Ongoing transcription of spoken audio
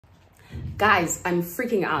Guys, I'm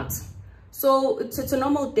freaking out. So it's a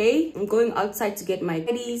normal day. I'm going outside to get my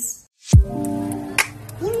goodies.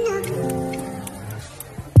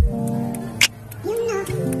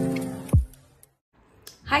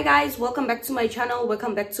 Hi guys, welcome back to my channel.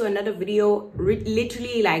 Welcome back to another video.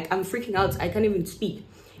 Literally, like, I'm freaking out. I can't even speak.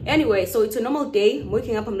 Anyway, so it's a normal day. I'm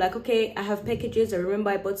waking up. I'm like, okay, I have packages. I remember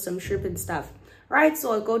I bought some shrimp and stuff. Right,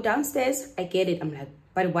 so I go downstairs. I get it. I'm like,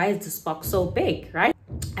 but why is this box so big, right?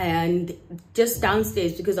 And just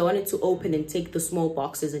downstairs, because I wanted to open and take the small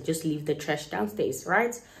boxes and just leave the trash downstairs,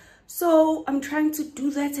 right? So I'm trying to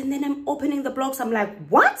do that, and then I'm opening the box. I'm like,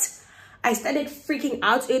 what? I started freaking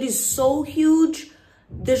out. It is so huge.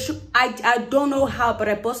 I don't know how, but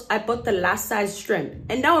I bought the last size shrimp,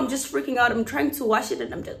 and now I'm just freaking out. I'm trying to wash it,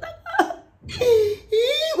 and I'm just like,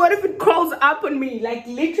 what if it crawls up on me? Like,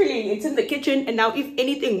 literally, it's in the kitchen, and now if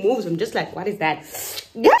anything moves, I'm just like, what is that?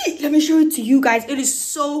 Let me show it to you guys. It is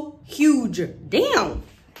so huge. Damn.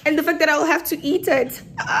 And the fact that I'll have to eat it.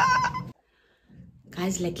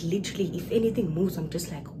 Guys, like, literally, if anything moves, I'm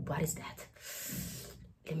just like, what is that?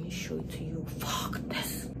 Let me show it to you. Fuck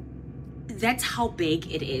this. That's how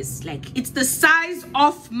big it is. Like, it's the size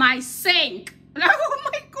of my sink. Oh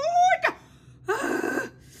my god.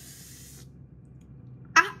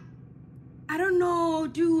 I don't know,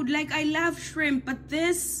 dude. Like, I love shrimp, but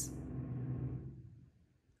this,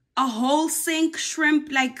 a whole sink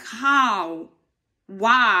shrimp, like, how?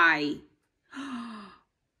 Why?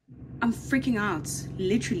 I'm freaking out,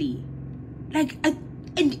 literally. Like,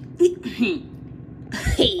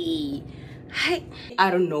 I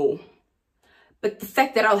don't know. But the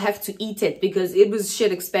fact that I'll have to eat it because it was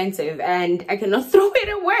shit expensive and I cannot throw it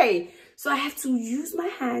away. So I have to use my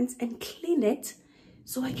hands and clean it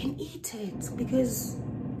so I can eat it, because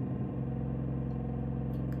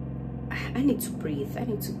I need to breathe. I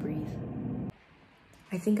need to breathe.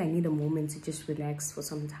 I think I need a moment to just relax for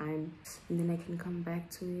some time, and then I can come back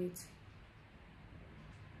to it.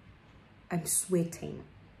 I'm sweating.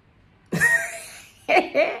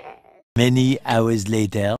 Many hours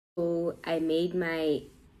later. So I made my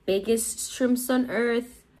biggest shrimps on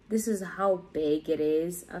earth. This is how big it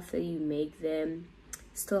is after you make them.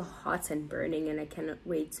 Still hot and burning, and I cannot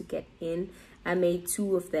wait to get in. I made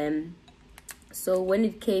 2 of them. So when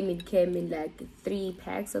it came in like 3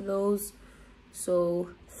 packs of those. So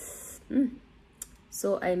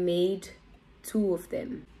I made 2 of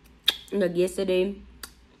them. Like yesterday,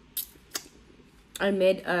 I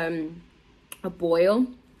made a boil,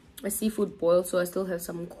 a seafood boil. So I still have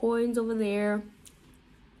some coins over there.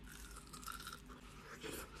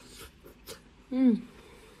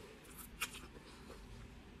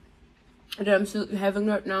 That I'm still having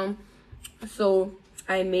right now. So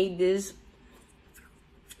I made these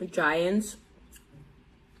giants.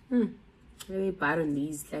 Let me bite on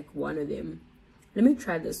these, like one of them. Let me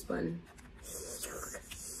try this one,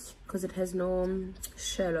 because it has no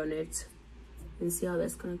shell on it. And see how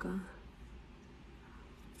that's gonna go.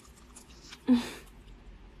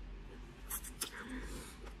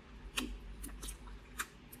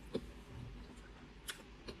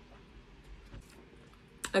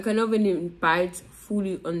 I cannot even bite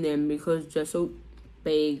fully on them because they're so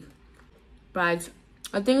big. But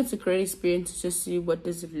I think it's a great experience to just see what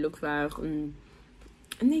does it look like, and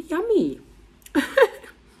they're yummy. I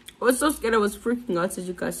was so scared. I was freaking out, as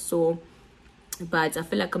you guys saw, but I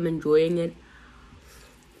feel like I'm enjoying it.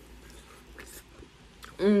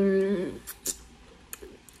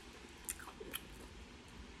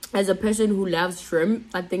 As a person who loves shrimp,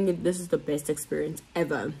 I think this is the best experience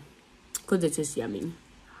ever, because it's just yummy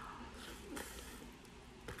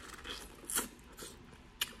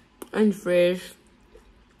and fresh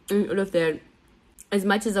and all of that. As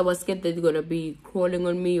much as I was scared that they're gonna be crawling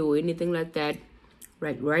on me or anything like that,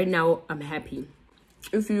 right now I'm happy.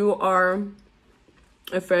 If you are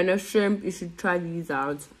a fan of shrimp, you should try these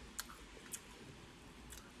out.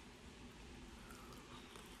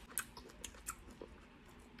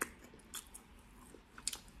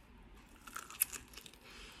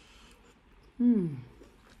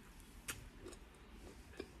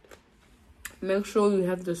 Make sure you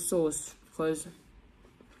have the sauce, because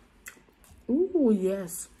ooh,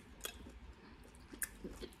 yes,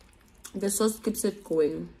 the sauce keeps it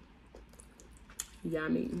going.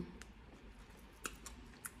 Yummy. And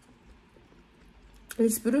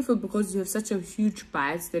it's beautiful because you have such a huge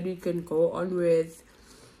bites that you can go on with.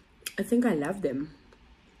 I think I love them.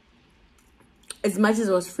 As much as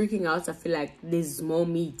I was freaking out, I feel like there's more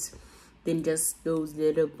meat than just those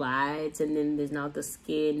little bites, and then there's now the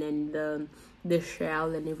skin and the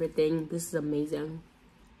shell and everything. This is amazing.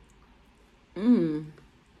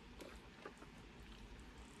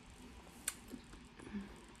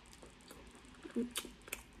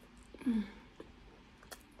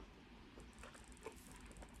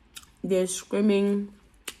 They're screaming,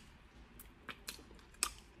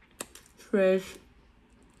 fresh,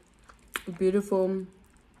 beautiful,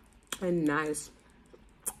 and nice.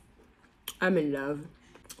 I'm in love.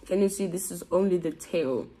 Can you see, this is only the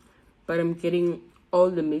tail, but I'm getting all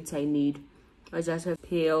the meat I need. I just have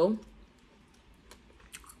peel,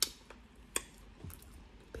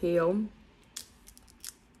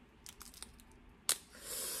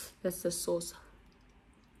 that's the sauce.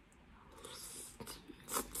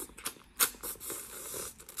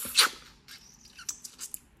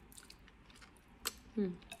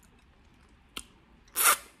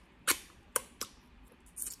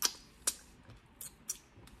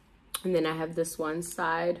 And then I have this one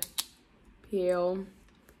side, peel,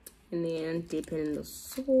 and then dip it in the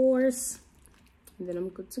sauce, and then I'm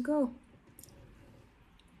good to go.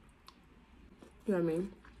 You know what I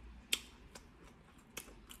mean?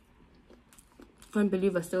 Can't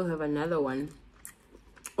believe I still have another one,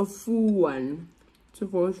 a full one to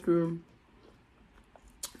go through.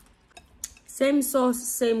 Same sauce,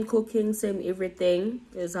 same cooking, same everything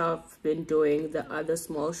is how I've been doing the other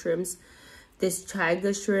small shrimps. This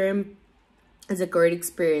tiger shrimp is a great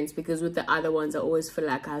experience because with the other ones I always feel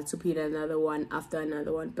like I have to peel another one after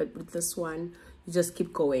another one, but with this one you just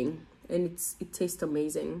keep going and it tastes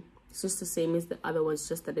amazing. It's just the same as the other ones,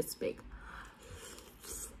 just that it's big.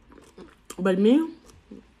 But me,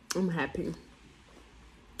 I'm happy.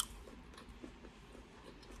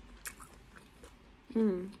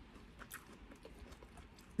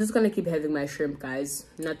 Just gonna keep having my shrimp, guys,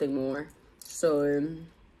 nothing more. So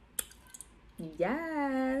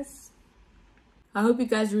yes, I hope you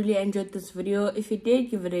guys really enjoyed this video. If you did,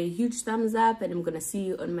 give it a huge thumbs up, and I'm gonna see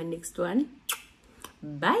you on my next one.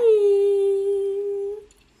 Bye.